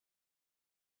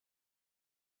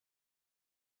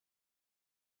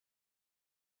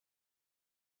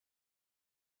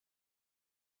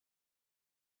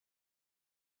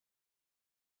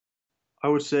I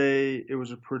would say it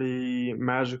was a pretty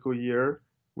magical year.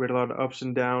 We had a lot of ups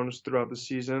and downs throughout the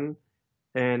season,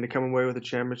 and to come away with a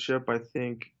championship, I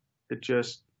think it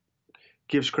just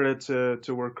gives credit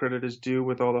to where credit is due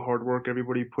with all the hard work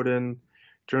everybody put in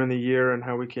during the year and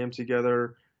how we came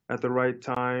together at the right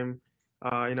time.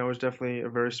 It was definitely a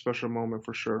very special moment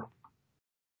for sure.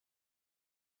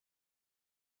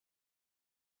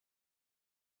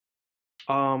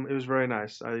 It was very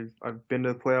nice. I've been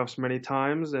to the playoffs many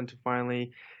times, and to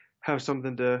finally have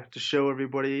something to show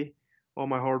everybody all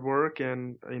my hard work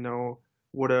and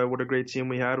what a great team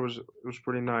we had was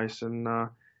pretty nice. And I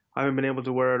haven't been able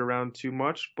to wear it around too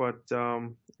much, but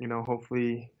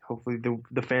hopefully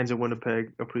the fans in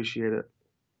Winnipeg appreciate it.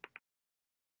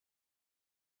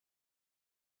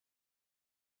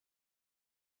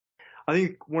 I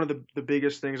think one of the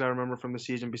biggest things I remember from the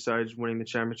season, besides winning the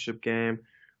championship game,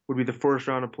 would be the first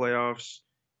round of playoffs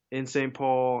in St.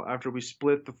 Paul. After we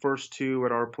split the first two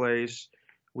at our place,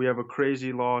 we have a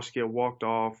crazy loss, get walked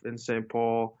off in St.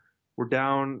 Paul. We're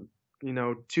down,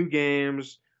 two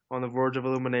games on the verge of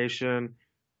elimination.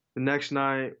 The next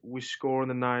night, we score in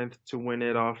the ninth to win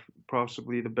it off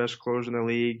possibly the best closer in the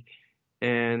league.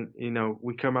 And,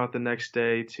 we come out the next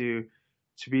day to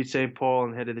beat St. Paul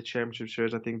and head to the championship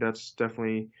series. I think that's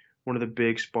definitely one of the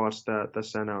big spots that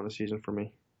stand out in the season for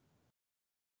me.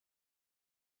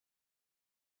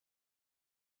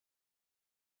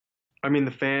 I mean,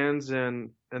 the fans and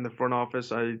the front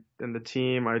office, and the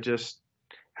team, I just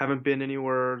haven't been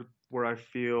anywhere where I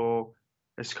feel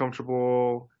as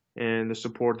comfortable and the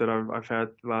support that I've had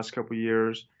the last couple of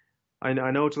years. I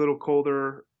know it's a little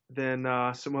colder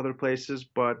than some other places,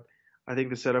 but I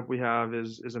think the setup we have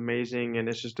is amazing, and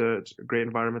it's a great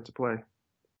environment to play.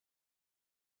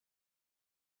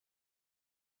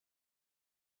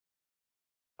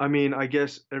 I mean, I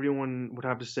guess everyone would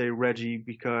have to say Reggie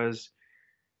because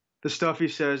the stuff he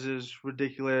says is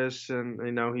ridiculous, and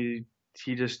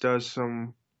he just does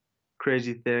some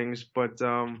crazy things. But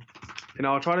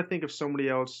I'll try to think of somebody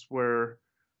else where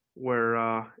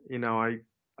I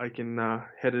can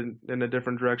head in a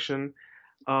different direction.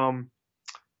 Um,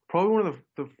 Probably one of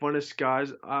the funnest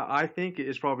guys I think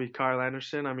is probably Kyle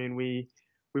Anderson. I mean, we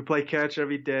play catch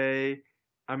every day.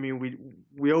 I mean,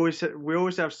 we always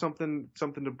have something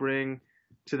to bring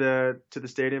to the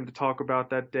stadium to talk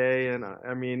about that day, and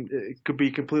I mean, it could be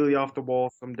completely off the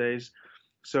wall some days.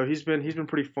 So he's been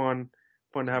pretty fun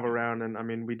to have around, and I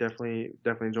mean, we definitely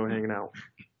enjoy hanging out.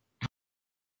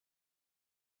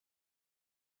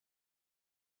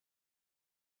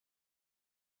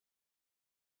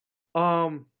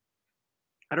 Um,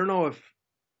 I don't know if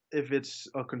it's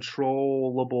a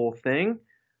controllable thing.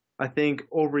 I think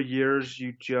over years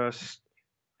you just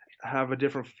have a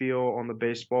different feel on the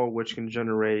baseball, which can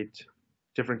generate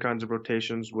different kinds of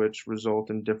rotations, which result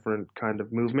in different kind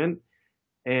of movement.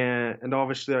 And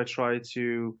obviously, I try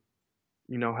to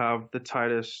have the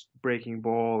tightest breaking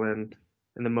ball and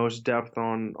the most depth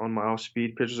on my off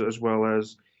speed pitches as well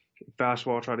as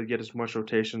fastball. I try to get as much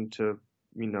rotation to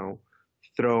you know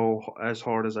throw as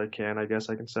hard as I can. I guess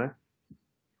I can say.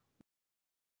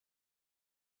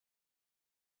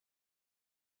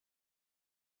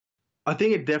 I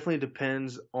think it definitely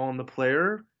depends on the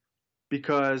player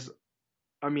because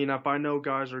I mean, if I know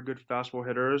guys are good fastball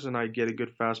hitters and I get a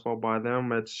good fastball by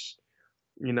them, it's,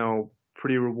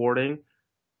 pretty rewarding.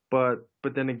 But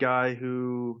then a guy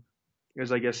who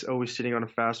is, I guess, always sitting on a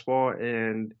fastball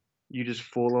and you just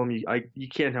fool him, you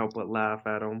can't help but laugh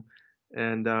at him.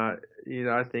 And, I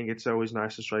think it's always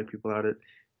nice to strike people out.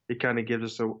 It kind of gives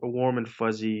us a warm and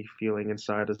fuzzy feeling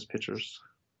inside as pitchers.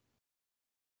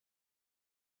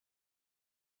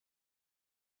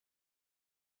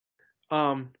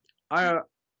 Um,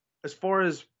 as far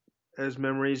as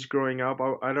memories growing up,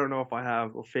 I don't know if I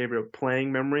have a favorite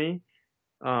playing memory.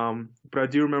 But I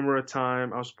do remember a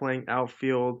time I was playing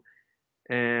outfield,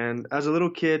 and as a little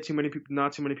kid,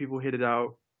 not too many people hit it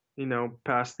out,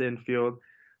 past the infield.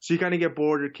 So you kind of get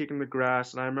bored, you're kicking the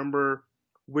grass, and I remember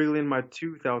wiggling my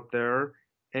tooth out there,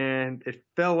 and it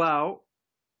fell out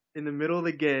in the middle of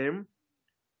the game.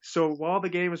 So while the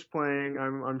game is playing,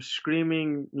 I'm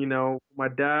screaming, my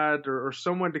dad or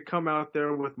someone to come out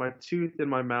there with my tooth in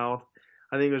my mouth.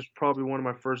 I think it was probably one of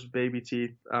my first baby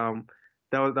teeth. That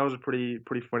was a pretty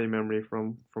funny memory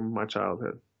from my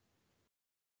childhood.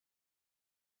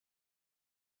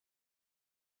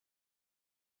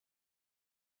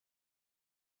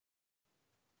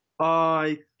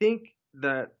 I think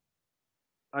that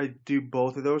I do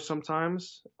both of those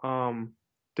sometimes,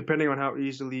 depending on how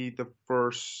easily the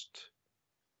first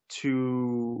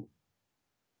two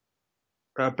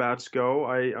at bats go.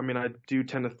 I mean, I do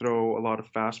tend to throw a lot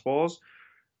of fastballs.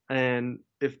 And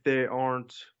if they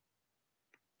aren't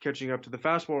catching up to the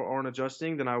fastball or aren't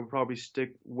adjusting, then I would probably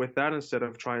stick with that instead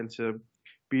of trying to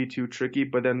be too tricky.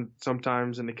 But then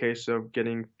sometimes in the case of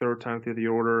getting third time through the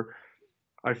order,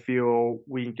 I feel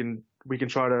we can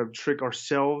try to trick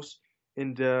ourselves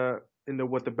into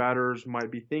what the batters might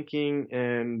be thinking,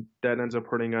 and that ends up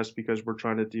hurting us because we're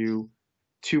trying to do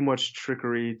too much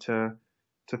trickery to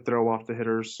throw off the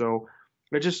hitters. So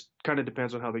it just kind of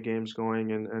depends on how the game's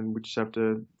going, and we just have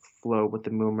to flow with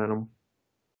the momentum.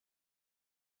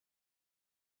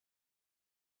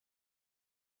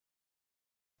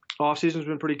 Off season's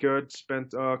been pretty good.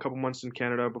 Spent a couple months in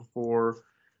Canada before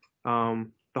the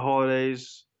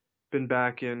holidays. Been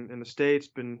back in the States.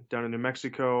 Been down in New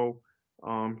Mexico.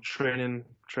 Training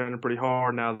pretty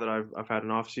hard now that I've had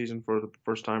an off season for the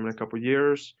first time in a couple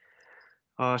years.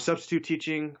 Substitute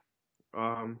teaching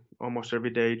almost every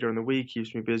day during the week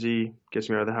keeps me busy, gets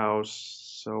me out of the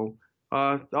house. So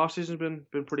the off season's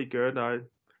been pretty good. I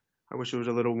wish it was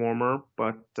a little warmer,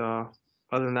 but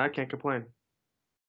other than that, can't complain.